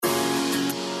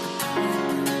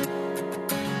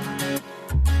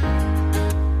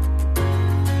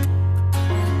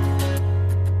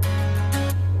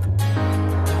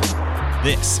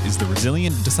This is the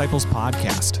Resilient Disciples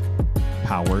Podcast,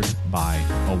 powered by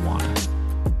Awana.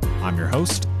 I'm your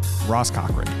host, Ross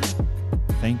Cochran.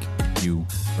 Thank you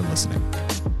for listening.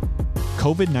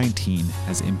 COVID-19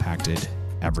 has impacted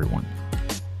everyone,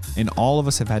 and all of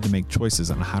us have had to make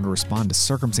choices on how to respond to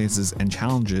circumstances and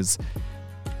challenges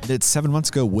that 7 months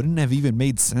ago wouldn't have even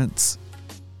made sense.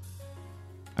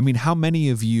 I mean, how many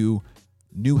of you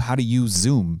knew how to use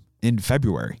Zoom in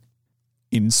February?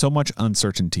 In so much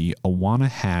uncertainty, Awana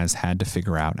has had to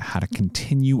figure out how to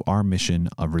continue our mission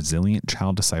of resilient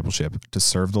child discipleship to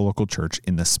serve the local church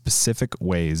in the specific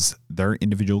ways their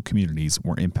individual communities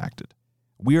were impacted.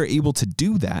 We are able to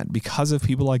do that because of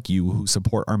people like you who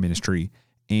support our ministry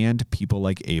and people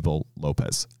like Abel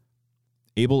Lopez.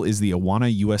 Abel is the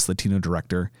Awana U.S. Latino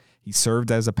Director. He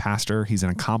served as a pastor, he's an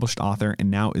accomplished author,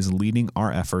 and now is leading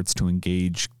our efforts to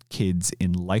engage kids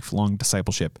in lifelong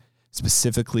discipleship,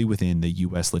 specifically within the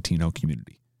U.S. Latino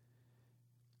community.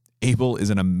 Abel is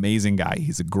an amazing guy.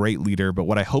 He's a great leader, but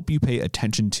what I hope you pay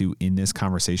attention to in this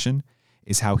conversation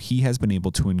is how he has been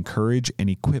able to encourage and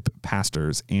equip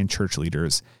pastors and church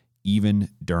leaders even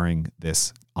during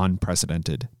this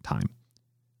unprecedented time.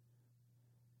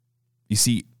 You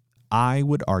see, I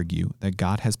would argue that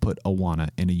God has put Awana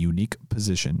in a unique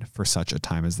position for such a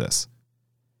time as this.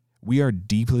 We are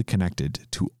deeply connected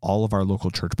to all of our local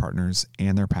church partners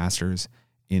and their pastors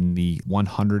in the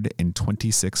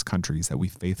 126 countries that we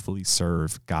faithfully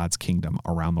serve God's kingdom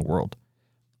around the world.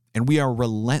 And we are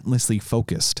relentlessly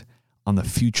focused on the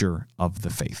future of the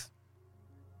faith.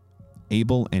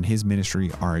 Abel and his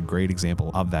ministry are a great example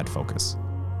of that focus.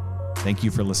 Thank you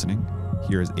for listening.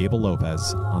 Here is Abel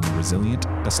Lopez on the Resilient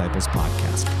Disciples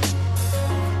Podcast.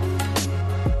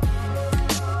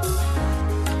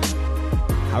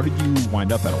 How did you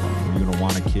wind up at Awana? Were you an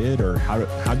Awana kid, or how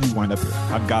did you wind up here?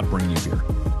 How did God bring you here?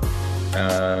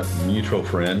 Mutual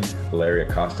friend, Larry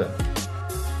Acosta.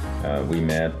 We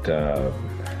met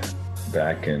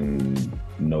back in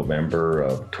November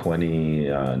of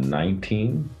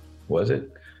 2019, was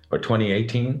it? Or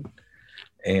 2018?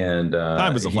 And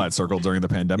time was a flat circle during the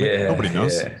pandemic. Yeah, nobody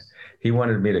knows. Yeah. He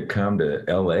wanted me to come to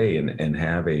LA and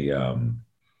have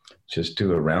just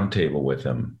do a roundtable with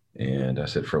him. And I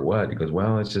said, for what? He goes,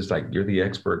 well, it's just like, you're the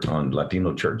expert on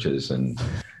Latino churches and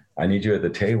I need you at the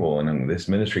table. And this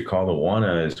ministry called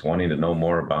Awana is wanting to know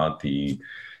more about the,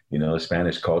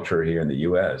 Spanish culture here in the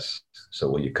U.S. So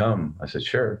will you come? I said,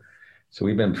 sure. So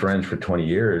we've been friends for 20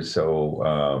 years.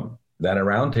 So that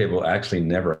roundtable actually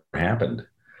never happened.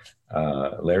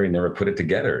 Larry never put it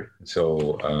together.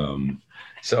 So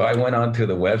I went onto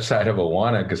the website of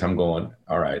Awana because I'm going,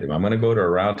 all right, if I'm going to go to a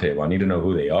roundtable, I need to know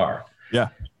who they are. Yeah.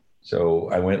 So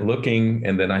I went looking,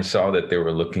 and then I saw that they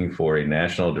were looking for a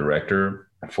national director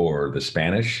for the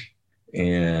Spanish.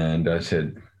 And I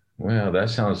said, well, that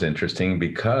sounds interesting,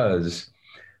 because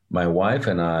my wife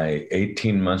and I,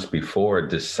 18 months before,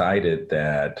 decided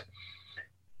that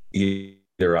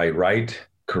either I write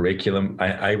curriculum.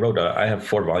 I have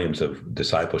 4 volumes of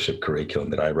discipleship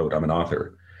curriculum that I wrote. I'm an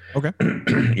author. Okay.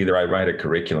 Either I write a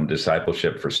curriculum,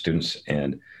 discipleship for students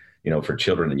and, for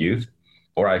children and youth,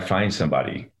 or I find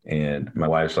somebody. And my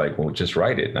wife's like, well, just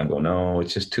write it. And I'm going, no,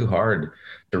 it's just too hard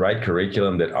to write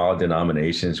curriculum that all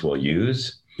denominations will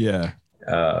use. Yeah.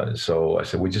 So I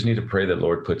said, we just need to pray that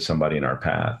Lord put somebody in our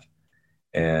path.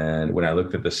 And when I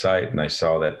looked at the site and I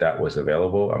saw that was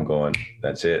available, I'm going,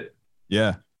 that's it.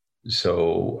 Yeah.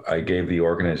 So I gave the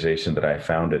organization that I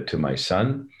founded to my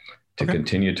son to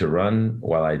continue to run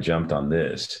while I jumped on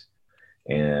this.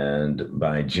 And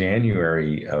by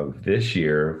January of this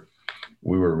year,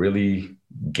 we were really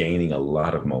gaining a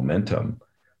lot of momentum.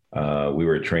 We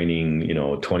were training,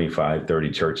 25,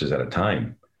 30 churches at a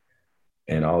time.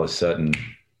 And all of a sudden,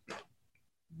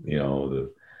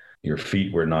 your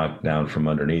feet were knocked down from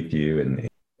underneath you.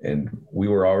 And we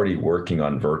were already working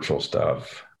on virtual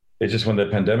stuff. It's just when the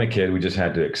pandemic hit, we just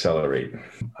had to accelerate.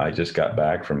 I just got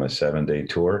back from a 7-day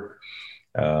tour,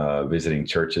 visiting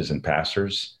churches and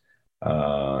pastors,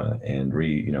 and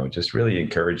just really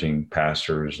encouraging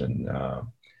pastors and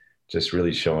just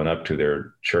really showing up to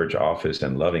their church office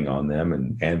and loving on them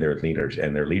and their leaders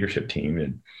and their leadership team.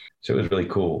 And so it was really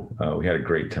cool. We had a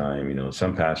great time.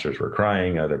 Some pastors were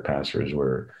crying, other pastors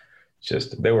were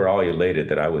they were all elated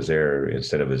that I was there.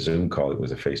 Instead of a Zoom call, it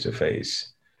was a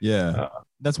face-to-face. Yeah.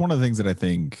 That's one of the things that I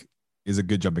think is a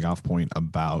good jumping off point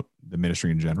about the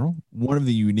ministry in general. One of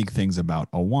the unique things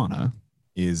about Awana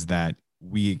is that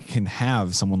we can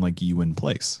have someone like you in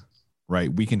place,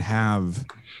 right? We can have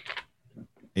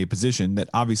a position that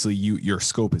obviously your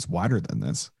scope is wider than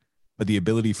this, but the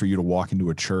ability for you to walk into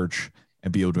a church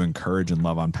and be able to encourage and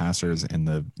love on pastors and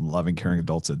the loving, caring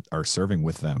adults that are serving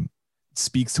with them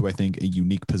speaks to, I think, a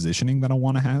unique positioning that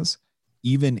Awana has,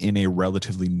 even in a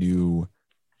relatively new,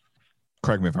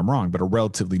 correct me if I'm wrong, but a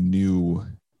relatively new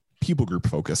people group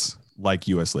focus like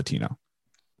US Latino.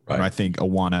 Right. And I think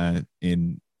Awana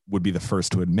would be the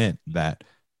first to admit that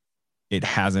it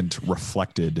hasn't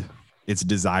reflected its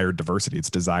desired diversity, its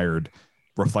desired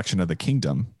reflection of the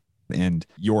kingdom. And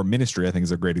your ministry, I think,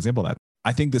 is a great example of that.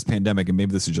 I think this pandemic, and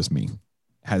maybe this is just me,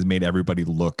 has made everybody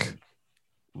look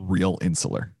real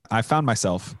insular. I found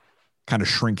myself kind of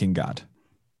shrinking God,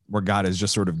 where God is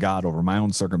just sort of God over my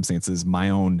own circumstances, my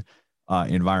own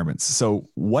environments. So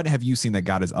what have you seen that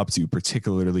God is up to,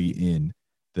 particularly in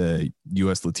the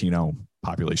US Latino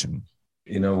population?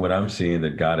 You know, what I'm seeing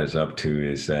that God is up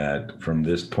to is that from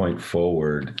this point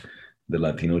forward, the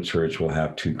Latino church will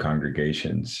have two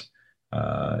congregations.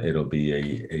 It'll be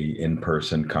a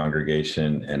in-person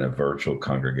congregation and a virtual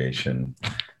congregation.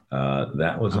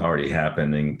 That was already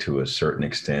happening to a certain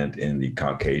extent in the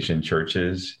Caucasian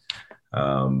churches,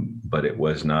 but it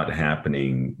was not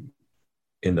happening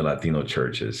in the Latino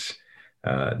churches.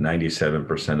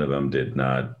 97% of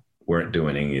them weren't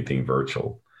doing anything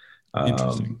virtual.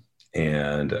 Interesting.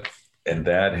 And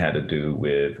that had to do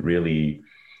with really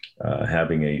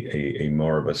having a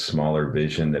more of a smaller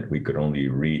vision that we could only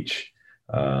reach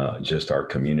just our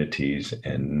communities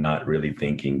and not really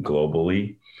thinking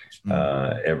globally,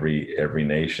 every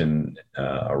nation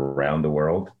around the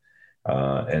world.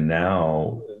 And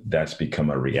now that's become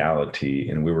a reality.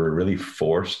 And we were really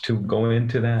forced to go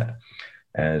into that.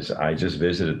 As I just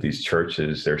visited these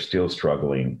churches, they're still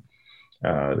struggling.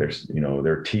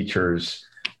 Their teachers.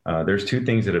 There's two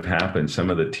things that have happened. Some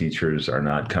of the teachers are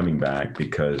not coming back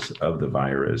because of the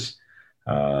virus.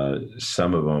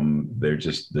 Some of them, they're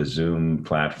just, the Zoom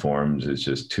platforms is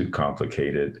just too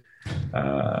complicated,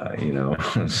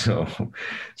 so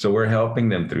we're helping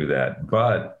them through that.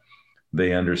 But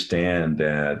they understand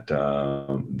that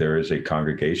there is a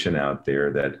congregation out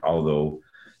there that, although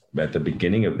at the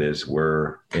beginning of this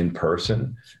were in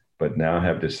person, but now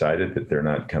have decided that they're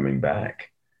not coming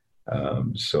back.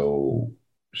 So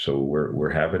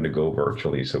we're having to go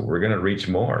virtually. So we're going to reach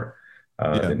more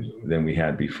than we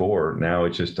had before. Now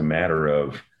it's just a matter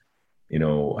of,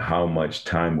 how much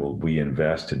time will we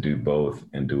invest to do both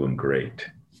and do them great.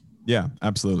 Yeah,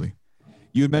 absolutely.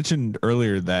 You had mentioned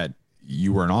earlier that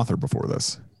you were an author before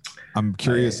this. I'm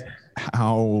curious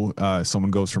how someone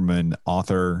goes from an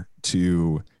author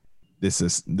to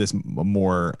this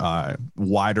more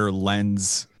wider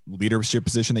lens leadership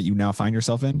position that you now find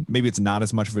yourself in. Maybe it's not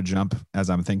as much of a jump as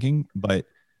I'm thinking, but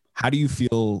how do you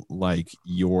feel like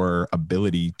your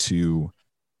ability to,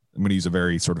 I'm going to use a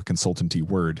very sort of consultancy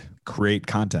word, create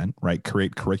content, right?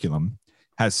 Create curriculum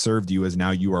has served you as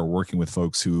now you are working with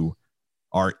folks who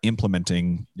are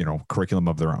implementing, curriculum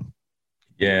of their own?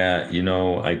 Yeah.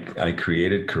 I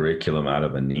created curriculum out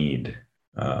of a need.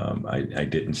 I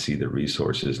didn't see the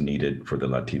resources needed for the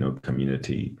Latino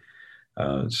community.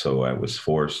 So I was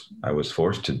forced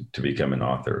to become an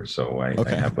author. So I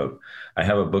have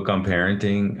a book on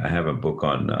parenting. I have a book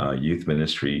on youth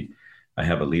ministry. I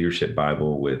have a leadership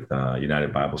Bible with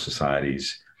United Bible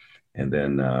Societies. And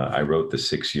then I wrote the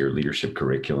 6-year leadership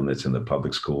curriculum that's in the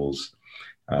public schools.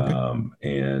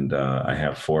 And I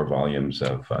have 4 volumes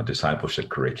of discipleship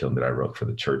curriculum that I wrote for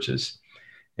the churches.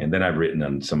 And then I've written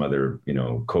on some other,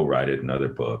 co-write it in other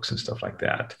books and stuff like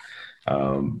that.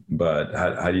 But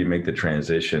how do you make the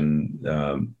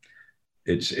transition?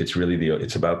 It's really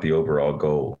it's about the overall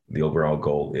goal. The overall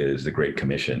goal is the Great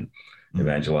Commission,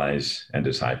 evangelize and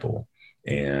disciple.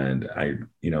 And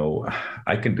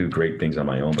I can do great things on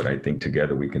my own, but I think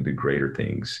together we can do greater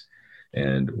things.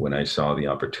 And when I saw the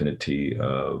opportunity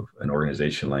of an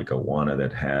organization like Awana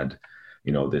that had,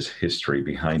 this history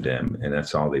behind them, and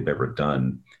that's all they've ever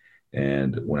done.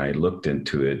 And when I looked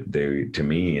into it, to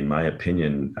me, in my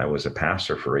opinion, I was a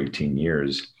pastor for 18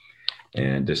 years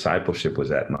and discipleship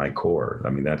was at my core. I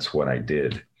mean, that's what I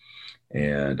did.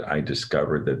 And I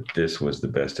discovered that this was the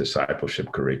best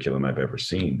discipleship curriculum I've ever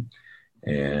seen.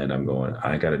 And I'm going,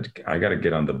 I gotta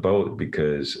get on the boat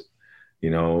because,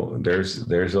 there's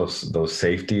those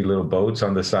safety little boats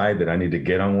on the side that I need to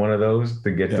get on one of those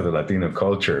to get to the Latino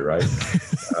culture. Right.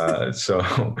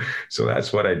 So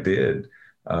that's what I did.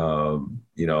 I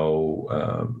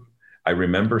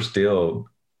remember still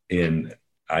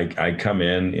I come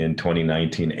in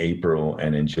 2019, April,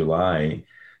 and in July,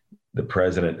 the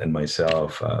president and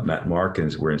myself, Matt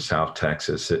Markins, were in South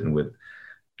Texas sitting with,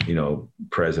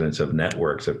 presidents of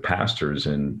networks of pastors.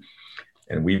 And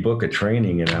and we book a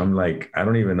training, and I'm like, I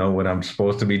don't even know what I'm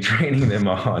supposed to be training them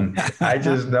on. I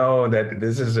just know that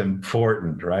this is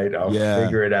important, right? I'll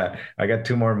figure it out. I got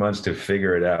 2 more months to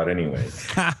figure it out anyway.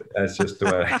 That's just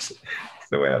the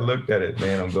way I looked at it,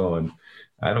 man. I'm going,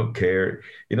 I don't care.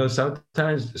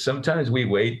 Sometimes we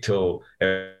wait till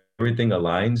everything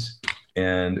aligns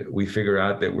and we figure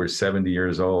out that we're 70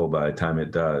 years old by the time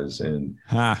it does. And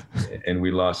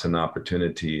we lost an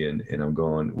opportunity. And I'm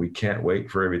going, we can't wait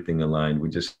for everything aligned. We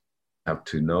just have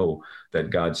to know that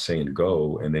God's saying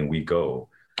go, and then we go.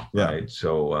 Yeah. Right.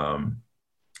 So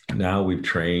now we've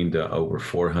trained over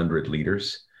 400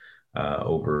 leaders,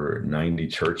 over 90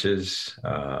 churches,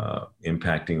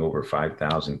 impacting over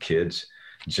 5,000 kids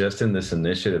just in this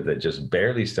initiative that just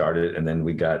barely started. And then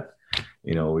we got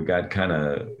kind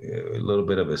of a little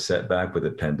bit of a setback with the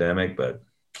pandemic, but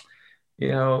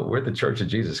we're the Church of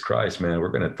Jesus Christ, man. We're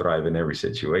going to thrive in every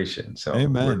situation. So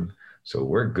amen.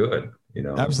 We're good,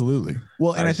 Absolutely.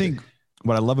 Well, and I think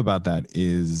what I love about that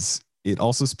is it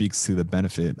also speaks to the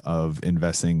benefit of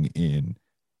investing in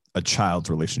a child's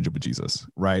relationship with Jesus,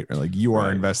 right? Or like you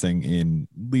are investing in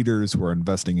leaders who are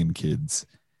investing in kids,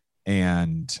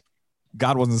 and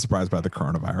God wasn't surprised by the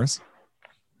coronavirus.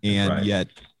 And yet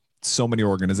so many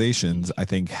organizations, I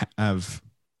think, have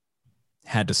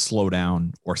had to slow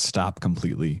down or stop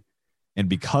completely. And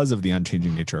because of the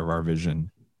unchanging nature of our vision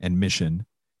and mission,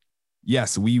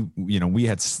 yes, we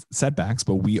had setbacks,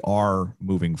 but we are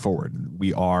moving forward.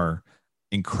 We are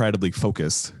incredibly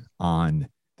focused on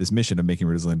this mission of making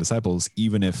resilient disciples,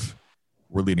 even if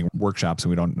we're leading workshops and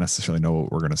we don't necessarily know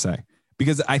what we're going to say.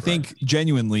 Because I think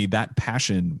genuinely that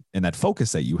passion and that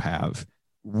focus that you have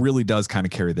really does kind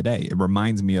of carry the day. It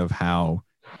reminds me of how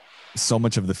so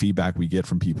much of the feedback we get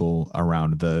from people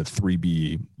around the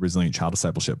 3B resilient child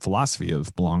discipleship philosophy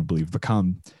of belong, believe,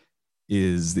 become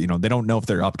is, they don't know if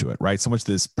they're up to it, right? So much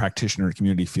this practitioner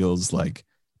community feels like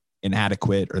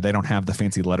inadequate, or they don't have the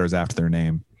fancy letters after their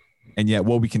name. And yet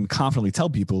what we can confidently tell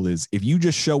people is if you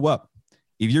just show up,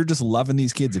 if you're just loving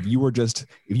these kids, if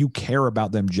you care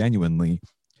about them genuinely,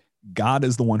 God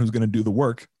is the one who's going to do the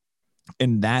work.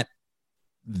 And that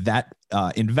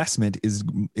investment is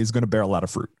going to bear a lot of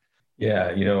fruit.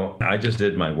 Yeah. I just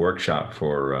did my workshop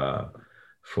for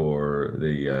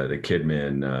the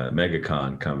KidMin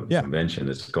MegaCon convention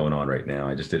that's going on right now.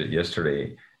 I just did it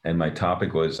yesterday. And my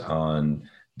topic was on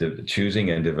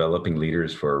choosing and developing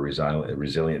leaders for a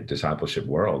resilient discipleship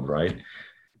world. Right.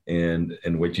 And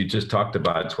what you just talked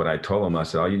about, it's what I told them. I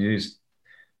said, all you do is,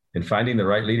 in finding the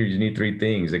right leaders, you need 3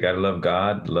 things. They got to love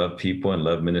God, love people, and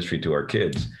love ministry to our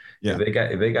kids. Yeah.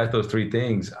 If they got those 3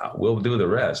 things, we'll do the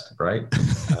rest, right?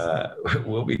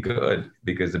 We'll be good,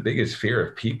 because the biggest fear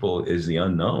of people is the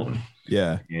unknown.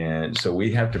 Yeah. And so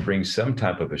we have to bring some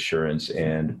type of assurance.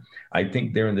 And I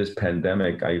think during this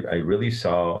pandemic, I really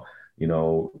saw,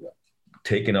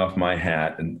 taking off my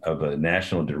hat of a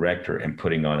national director and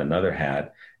putting on another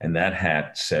hat, and that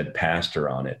hat said pastor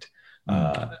on it.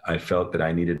 I felt that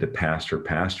I needed to pastor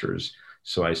pastors.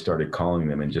 So I started calling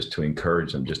them, and just to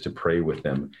encourage them, just to pray with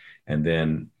them. And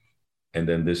then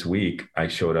this week I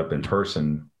showed up in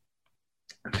person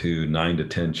to 9 to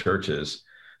 10 churches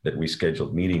that we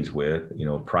scheduled meetings with,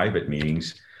 private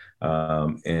meetings.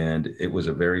 And it was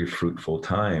a very fruitful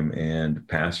time. And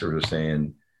pastors were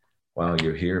saying, wow,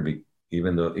 you're here.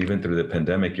 Even through the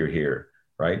pandemic, you're here,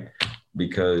 right?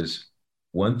 Because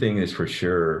one thing is for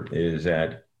sure is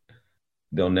that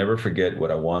they'll never forget what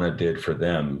Awana did for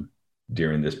them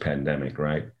during this pandemic,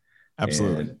 right?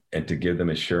 Absolutely. And to give them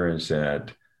assurance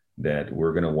that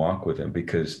we're going to walk with them,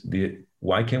 because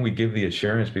why can't we give the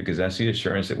assurance? Because that's the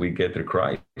assurance that we get through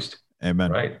Christ.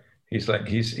 Amen. Right?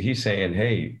 He's saying,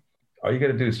 hey, all you got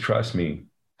to do is trust me.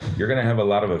 You're going to have a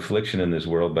lot of affliction in this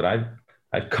world, but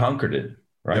I've conquered it.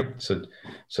 Right. Yep.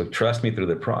 So trust me through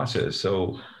the process.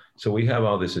 So we have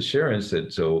all this assurance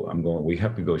we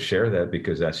have to go share that,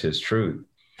 because that's his truth.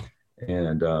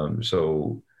 And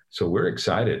so we're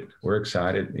excited. We're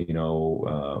excited,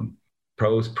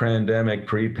 post-pandemic,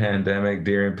 pre-pandemic,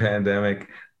 during pandemic,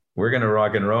 we're going to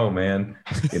rock and roll, man.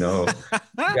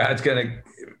 God's going to,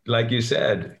 like you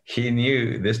said, he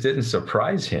knew this didn't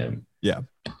surprise him. Yeah.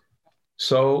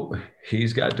 So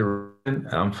he's got to,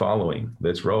 I'm following,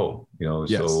 let's roll,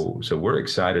 yes. So we're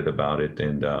excited about it.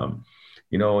 And,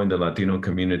 in the Latino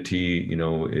community,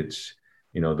 it's,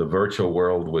 the virtual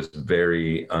world was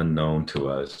very unknown to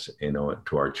us,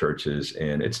 to our churches,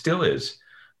 and it still is,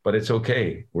 but it's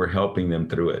okay. We're helping them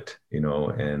through it,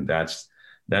 and that's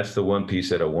the one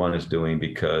piece that Awana is doing,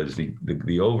 because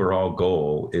the overall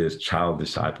goal is child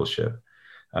discipleship,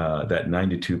 that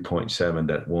 92.7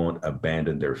 that won't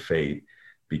abandon their faith,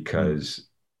 because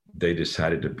they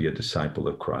decided to be a disciple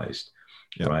of Christ,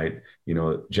 Yep. right? You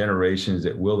know, generations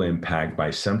that will impact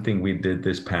by something we did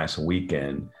this past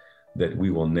weekend that we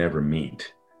will never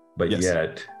meet, but Yes.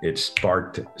 yet it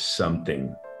sparked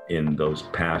something in those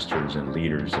pastors and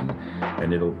leaders,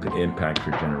 and it'll impact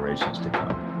for generations to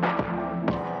come.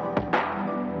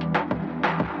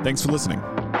 Thanks for listening.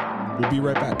 We'll be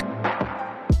right back.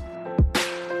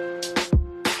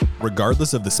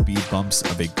 Regardless of the speed bumps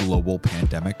of a global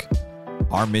pandemic,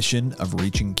 our mission of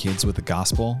reaching kids with the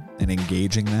gospel and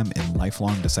engaging them in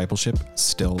lifelong discipleship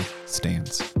still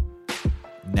stands.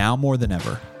 Now more than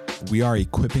ever, we are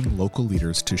equipping local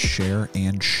leaders to share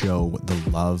and show the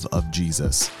love of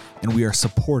Jesus, and we are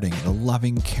supporting the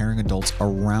loving, caring adults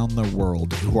around the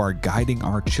world who are guiding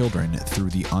our children through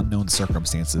the unknown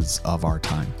circumstances of our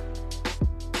time.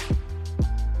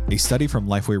 A study from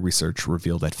Lifeway Research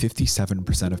revealed that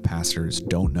 57% of pastors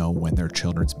don't know when their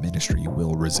children's ministry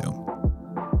will resume.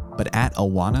 But at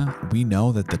Awana, we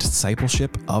know that the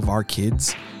discipleship of our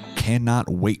kids cannot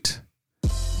wait.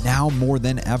 Now more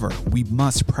than ever, we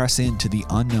must press into the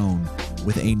unknown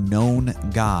with a known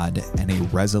God and a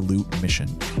resolute mission.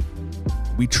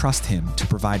 We trust Him to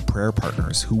provide prayer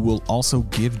partners who will also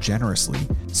give generously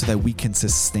so that we can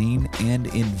sustain and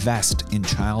invest in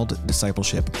child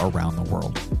discipleship around the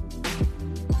world.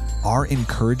 Our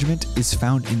encouragement is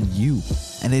found in you,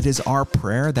 and it is our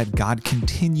prayer that God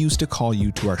continues to call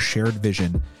you to our shared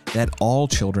vision that all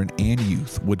children and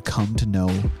youth would come to know,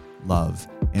 love,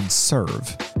 and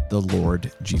serve the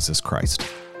Lord Jesus Christ.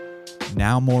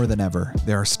 Now more than ever,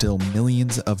 there are still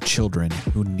millions of children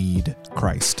who need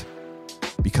Christ.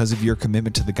 Because of your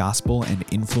commitment to the gospel and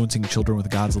influencing children with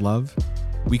God's love,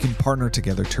 we can partner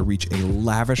together to reach a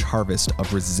lavish harvest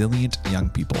of resilient young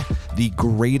people, the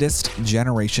greatest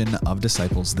generation of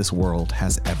disciples this world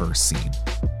has ever seen.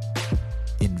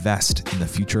 Invest in the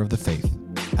future of the faith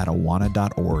at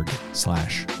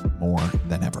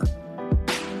awana.org/more-than-ever.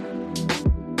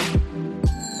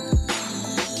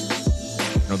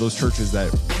 You know, those churches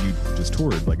that you just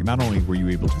toured, like, not only were you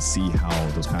able to see how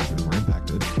those pastors were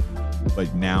impacted,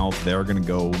 but now they're going to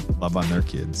go love on their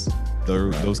kids.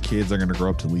 Those kids are going to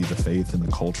grow up to lead the faith and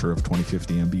the culture of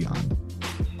 2050 and beyond.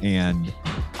 And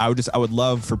I would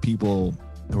love for people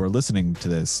who are listening to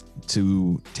this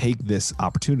to take this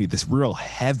opportunity, this real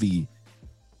heavy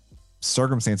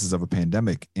circumstances of a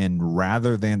pandemic, and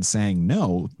rather than saying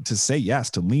no, to say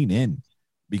yes, to lean in,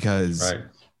 because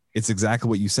it's exactly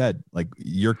what you said. Like,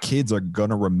 your kids are going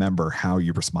to remember how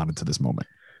you responded to this moment.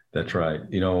 That's right.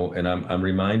 You know, and I'm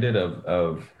reminded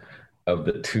of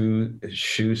the two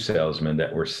shoe salesmen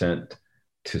that were sent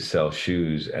to sell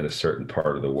shoes at a certain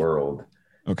part of the world.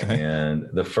 Okay. And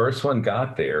the first one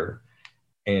got there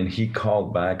and he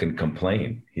called back and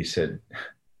complained. He said,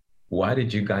 "Why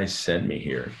did you guys send me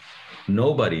here?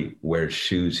 Nobody wears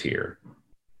shoes here."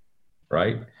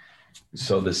 Right?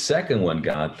 So the second one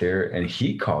got there and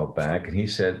he called back and he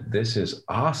said, "This is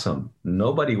awesome.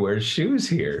 Nobody wears shoes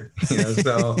here."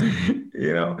 So,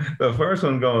 the first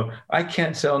one going, "I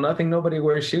can't sell nothing. Nobody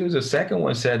wears shoes." The second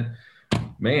one said,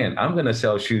 "Man, I'm going to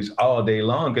sell shoes all day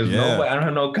long because I don't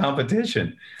have no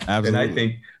competition." Absolutely.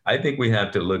 And I think we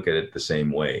have to look at it the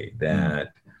same way,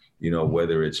 that,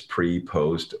 whether it's pre,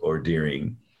 post, or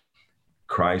during,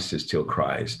 Christ is still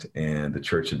Christ, and the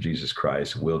Church of Jesus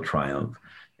Christ will triumph.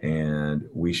 And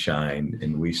we shine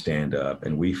and we stand up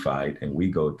and we fight and we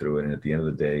go through it. And at the end of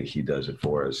the day, He does it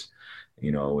for us.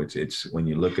 It's when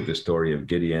you look at the story of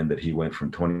Gideon, that he went from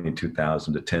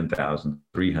 22,000 to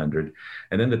 10,300.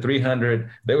 And then the 300,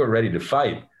 they were ready to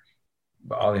fight.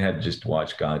 But all they had to just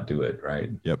watch God do it. Right.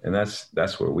 Yep. And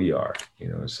that's where we are,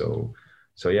 so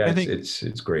yeah,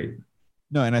 it's great.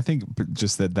 No. And I think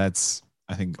just that's,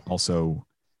 I think also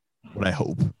what I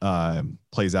hope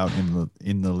plays out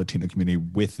in the Latino community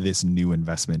with this new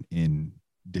investment in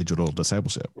digital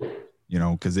discipleship,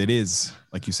 because it is,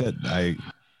 like you said,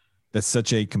 that's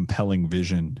such a compelling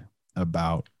vision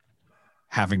about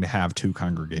having to have two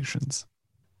congregations.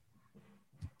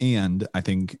 And I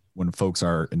think when folks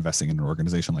are investing in an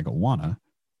organization like Awana,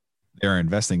 they're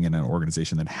investing in an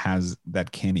organization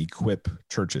that can equip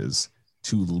churches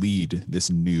to lead this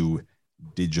new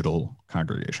digital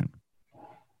congregation.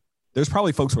 There's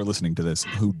probably folks who are listening to this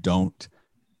who don't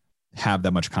have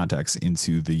that much context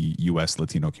into the U.S.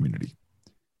 Latino community.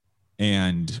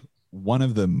 And one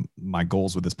of my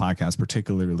goals with this podcast,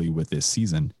 particularly with this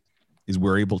season, is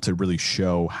we're able to really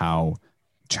show how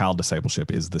child discipleship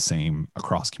is the same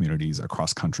across communities,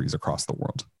 across countries, across the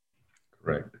world.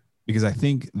 Right. Because I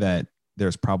think that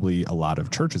there's probably a lot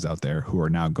of churches out there who are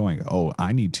now going, "Oh,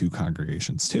 I need two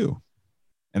congregations too."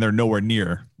 And they're nowhere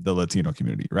near the Latino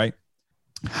community, right?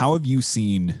 How have you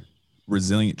seen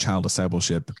resilient child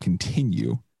discipleship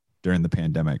continue during the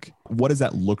pandemic? What has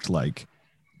that looked like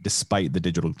despite the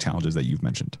digital challenges that you've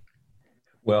mentioned?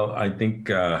 Well, I think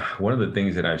one of the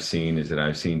things that I've seen is that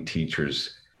I've seen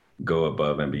teachers go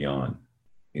above and beyond.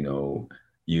 You know,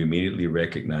 you immediately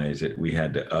recognize that we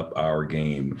had to up our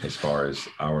game as far as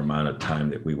our amount of time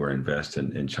that we were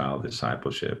investing in child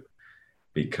discipleship,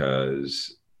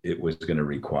 because it was going to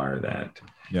require that.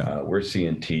 Yeah. We're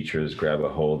seeing teachers grab a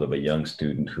hold of a young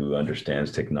student who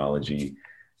understands technology,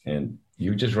 and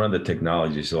you just run the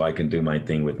technology so I can do my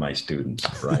thing with my students,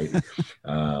 right?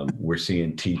 We're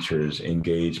seeing teachers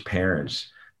engage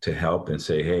parents to help and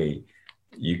say, hey,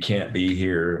 you can't be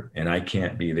here and I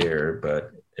can't be there,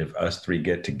 but if us three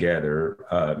get together,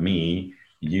 me,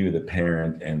 you, the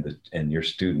parent, and your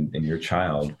student and your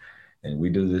child, and we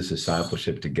do this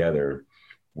discipleship together,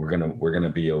 we're gonna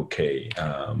be okay.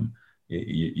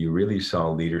 You really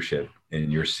saw leadership,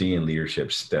 and you're seeing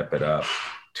leadership step it up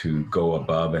to go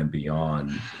above and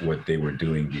beyond what they were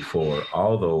doing before.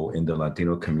 Although in the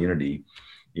Latino community,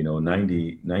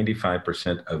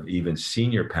 95% of even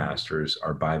senior pastors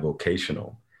are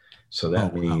bivocational. So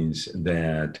that means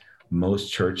that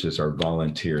most churches are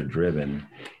volunteer driven,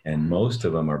 and most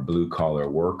of them are blue collar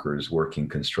workers working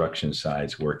construction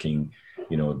sites, working,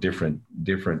 different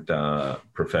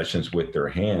professions with their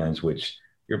hands, which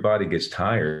your body gets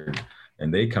tired,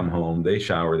 and they come home, they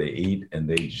shower, they eat, and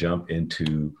they jump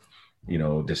into,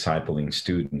 discipling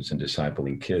students and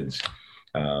discipling kids.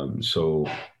 So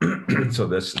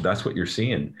that's what you're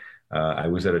seeing. I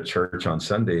was at a church on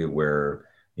Sunday where,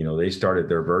 they started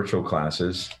their virtual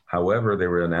classes. However, they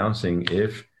were announcing,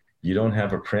 if you don't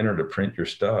have a printer to print your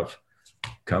stuff,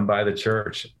 come by the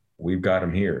church. We've got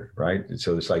them here, right? And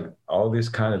so it's like all these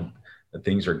kind of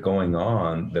things are going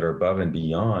on that are above and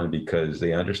beyond, because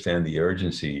they understand the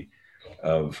urgency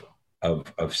of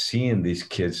seeing these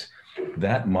kids.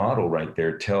 That model right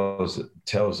there tells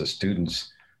the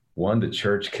students, one, the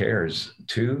church cares.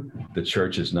 Two, the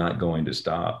church is not going to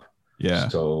stop. Yeah.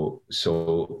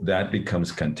 So that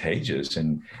becomes contagious,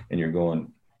 and you're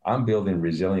going, I'm building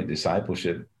resilient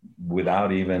discipleship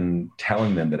without even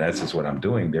telling them that that's what I'm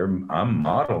doing. I'm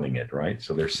modeling it, right?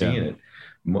 So they're seeing it.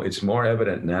 It's more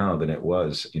evident now than it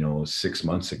was, 6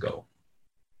 months ago.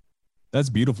 That's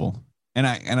beautiful. And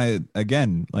I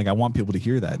again, like, I want people to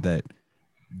hear that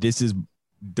this is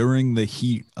during the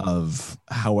heat of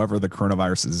however the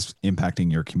coronavirus is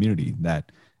impacting your community,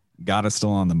 that God is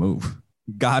still on the move.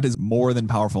 God is more than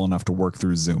powerful enough to work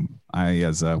through Zoom. I,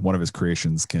 as one of his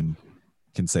creations, can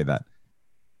say that.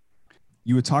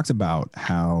 You had talked about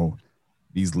how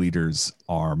these leaders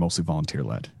are mostly volunteer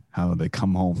led, how they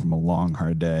come home from a long,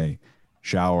 hard day,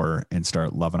 shower, and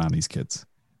start loving on these kids.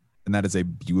 And that is a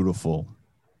beautiful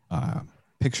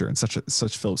picture, and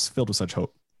filled with such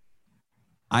hope.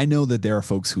 I know that there are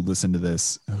folks who listen to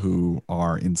this who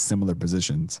are in similar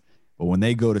positions, but when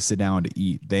they go to sit down to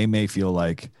eat, they may feel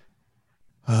like,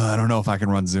 I don't know if I can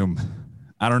run Zoom.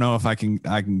 I don't know if I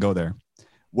can go there.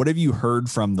 What have you heard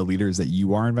from the leaders that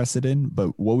you are invested in?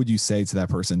 But what would you say to that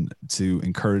person to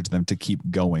encourage them to keep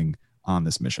going on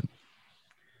this mission?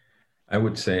 I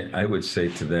would say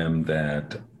to them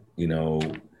that,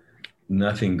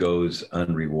 nothing goes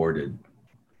unrewarded,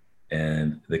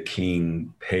 and the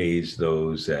King pays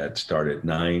those that start at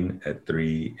 9, at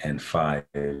 3, and 5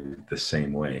 the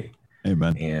same way.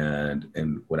 Amen.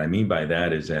 And what I mean by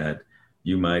that is that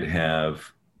you might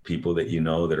have people that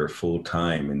that are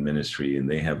full-time in ministry, and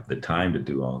they have the time to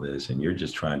do all this, and you're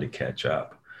just trying to catch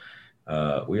up.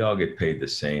 We all get paid the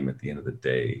same at the end of the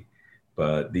day.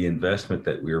 But the investment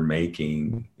that we're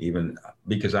making, even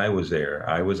because I was there,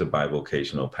 I was a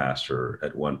bivocational pastor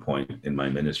at one point in my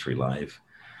ministry life,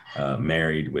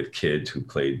 married with kids who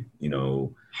played,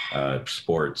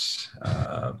 sports,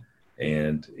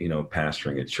 and,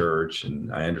 pastoring a church.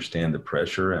 And I understand the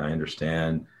pressure, and I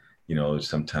understand,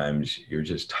 sometimes you're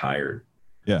just tired.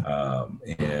 Yeah.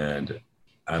 And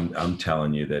I'm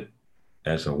telling you that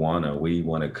as Awana, we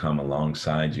want to come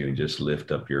alongside you and just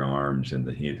lift up your arms in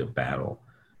the heat of battle,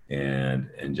 and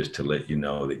just to let you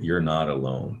know that you're not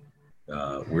alone.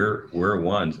 We're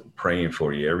one, praying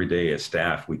for you every day. As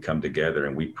staff, we come together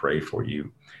and we pray for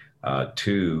you.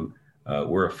 Two,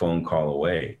 we're a phone call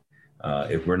away.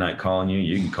 If we're not calling you,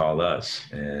 you can call us,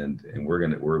 and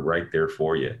we're right there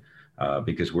for you,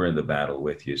 because we're in the battle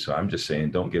with you. So I'm just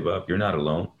saying, don't give up. You're not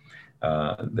alone.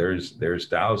 There's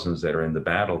thousands that are in the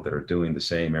battle that are doing the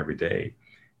same every day.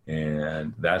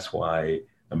 And that's why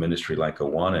a ministry like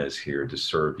Awana is here to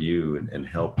serve you and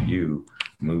help you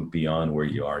move beyond where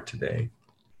you are today.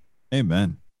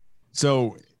 Amen.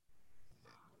 So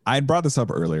I brought this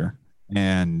up earlier,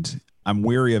 and I'm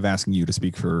weary of asking you to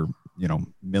speak for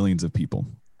millions of people.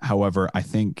 However, I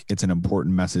think it's an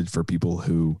important message for people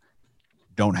who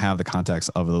don't have the context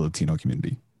of the Latino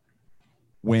community.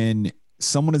 When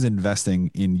someone is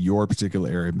investing in your particular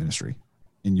area of ministry,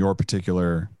 in your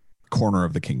particular corner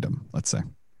of the kingdom, let's say,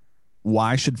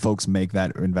 why should folks make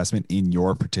that investment in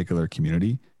your particular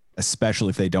community, especially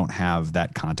if they don't have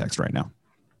that context right now?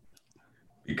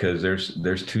 Because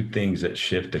there's two things that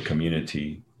shift a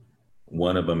community.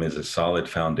 One of them is a solid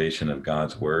foundation of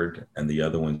God's word, and the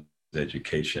other one is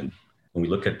education. When we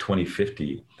look at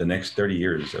 2050, the next 30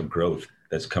 years of growth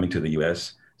that's coming to the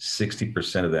U.S.,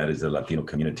 60% of that is the Latino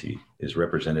community, is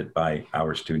represented by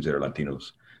our students that are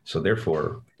Latinos. So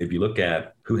therefore, if you look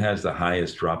at who has the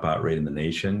highest dropout rate in the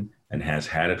nation and has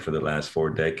had it for the last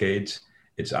 4 decades,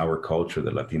 it's our culture,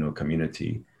 the Latino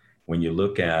community. When you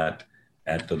look at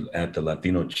the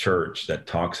Latino church that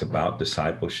talks about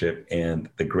discipleship, and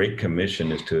the Great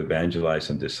Commission is to evangelize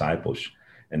and disciples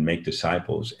and make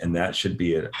disciples. And that should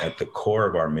be at the core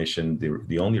of our mission,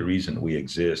 the only reason we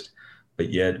exist, but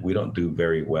yet we don't do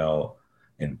very well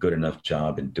and good enough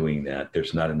job in doing that.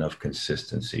 There's not enough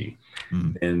consistency.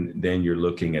 And then you're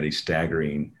looking at a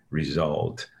staggering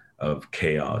result of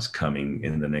chaos coming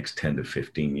in the next 10 to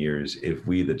 15 years if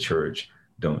we, the church,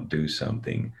 don't do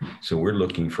something. So we're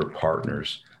looking for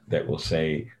partners that will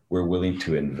say, we're willing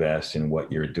to invest in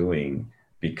what you're doing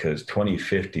because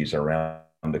 2050 is around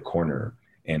the corner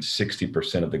and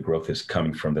 60% of the growth is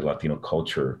coming from the Latino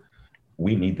culture.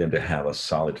 We need them to have a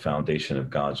solid foundation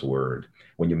of God's word.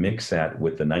 When you mix that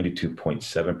with the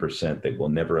 92.7% that will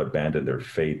never abandon their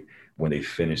faith when they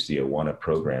finish the Awana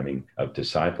programming of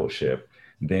discipleship,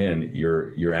 then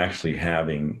you're actually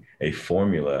having a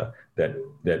formula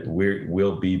that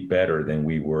will be better than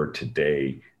we were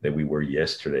today, than we were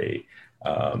yesterday.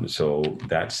 So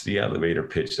that's the elevator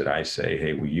pitch that I say,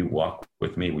 hey, will you walk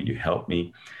with me? Will you help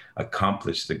me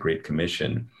accomplish the Great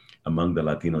Commission among the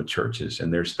Latino churches?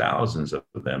 And there's thousands of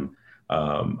them.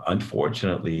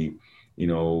 Unfortunately,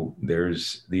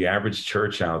 there's the average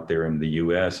church out there in the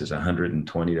US is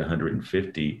 120 to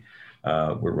 150.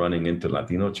 We're running into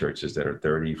Latino churches that are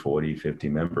 30, 40, 50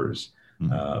 members,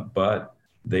 but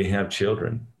they have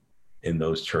children in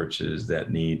those churches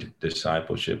that need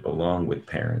discipleship along with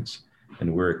parents,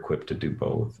 and we're equipped to do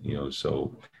both.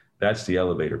 So that's the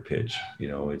elevator pitch.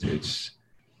 It's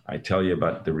I tell you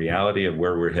about the reality of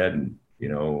where we're heading.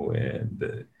 And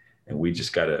we've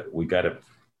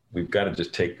got to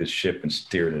just take this ship and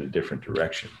steer it in a different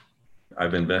direction.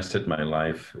 I've invested my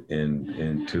life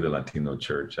into the Latino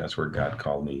church. That's where God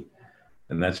called me,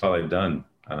 and that's all I've done.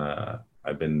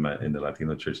 I've been in the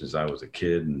Latino church since I was a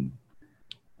kid, and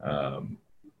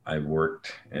I've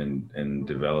worked and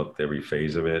developed every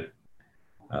phase of it,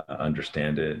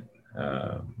 understand it.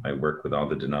 I work with all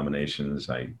the denominations.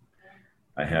 I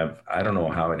don't know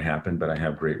how it happened, but I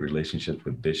have great relationships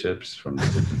with bishops from the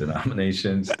different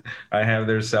denominations. I have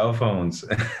their cell phones.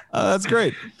 That's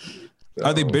great. So,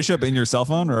 are they bishop in your cell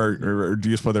phone, or do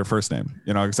you just put their first name?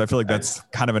 Because I feel like that's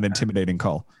kind of an intimidating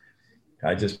call.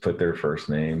 I just put their first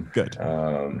name. Good.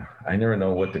 I never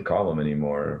know what to call them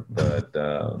anymore, but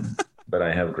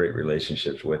I have great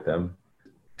relationships with them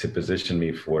to position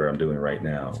me for what I'm doing right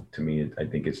now. To me, I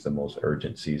think it's the most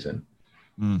urgent season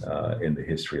in the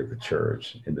history of the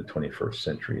church in the 21st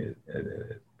century,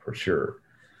 for sure.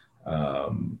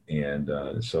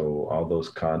 So all those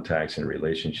contacts and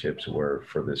relationships were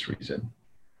for this reason.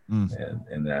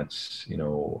 And that's,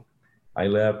 I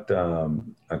left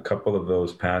a couple of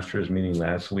those pastors meeting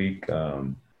last week.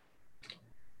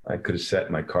 I could have sat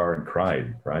in my car and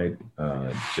cried, right?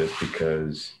 Just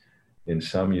because in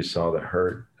some you saw the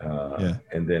hurt.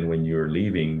 And then when you're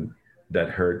leaving, that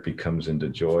hurt becomes into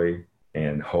joy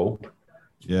and hope,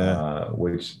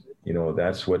 which,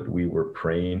 that's what we were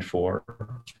praying for.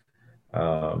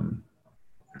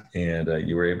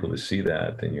 You were able to see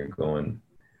that, and you're going,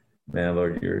 man,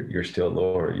 Lord, you're still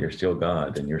Lord, you're still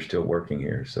God, and you're still working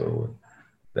here. So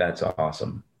that's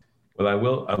awesome.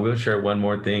 Well, I will share one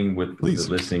more thing with the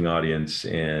listening audience,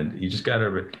 and you just gotta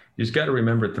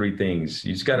remember 3 things.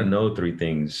 You just gotta know 3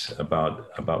 things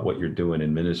about what you're doing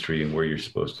in ministry and where you're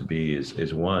supposed to be.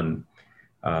 Is one,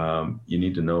 you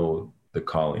need to know the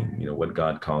calling, what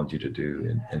God called you to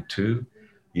do, and 2,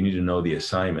 you need to know the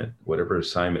assignment. Whatever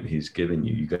assignment He's given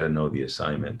you, you got to know the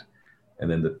assignment.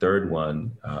 And then the third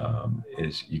one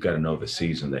is you got to know the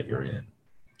season that you're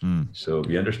in. So if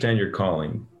you understand your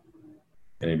calling,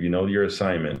 and if you know your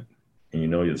assignment, and you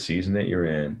know the season that you're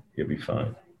in, you'll be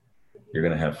fine. You're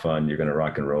going to have fun. You're going to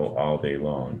rock and roll all day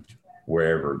long,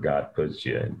 wherever God puts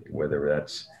you in, whether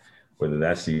that's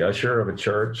the usher of a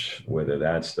church, whether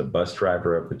that's the bus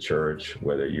driver of the church,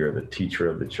 whether you're the teacher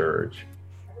of the church.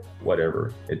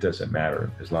 whatever. It doesn't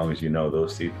matter. As long as you know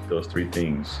those three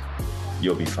things,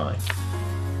 you'll be fine.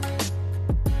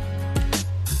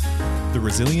 The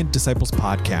Resilient Disciples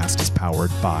podcast is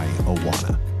powered by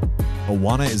Awana.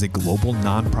 Awana is a global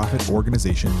nonprofit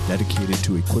organization dedicated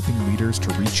to equipping leaders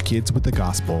to reach kids with the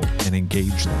gospel and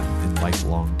engage them in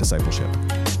lifelong discipleship.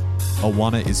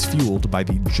 Awana is fueled by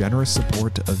the generous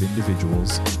support of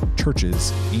individuals,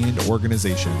 churches, and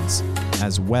organizations,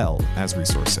 as well as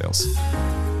resource sales.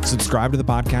 Subscribe to the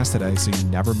podcast today so you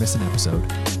never miss an episode,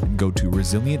 and go to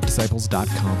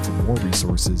resilientdisciples.com for more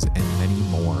resources and many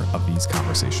more of these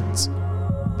conversations.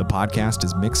 The podcast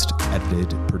is mixed, edited,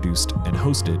 produced, and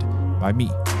hosted by me,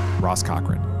 Ross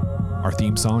Cochran. Our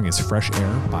theme song is Fresh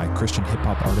Air by Christian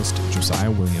hip-hop artist Josiah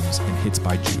Williams and hits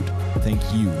by Jude. Thank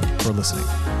you for listening.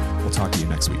 We'll talk to you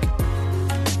next week.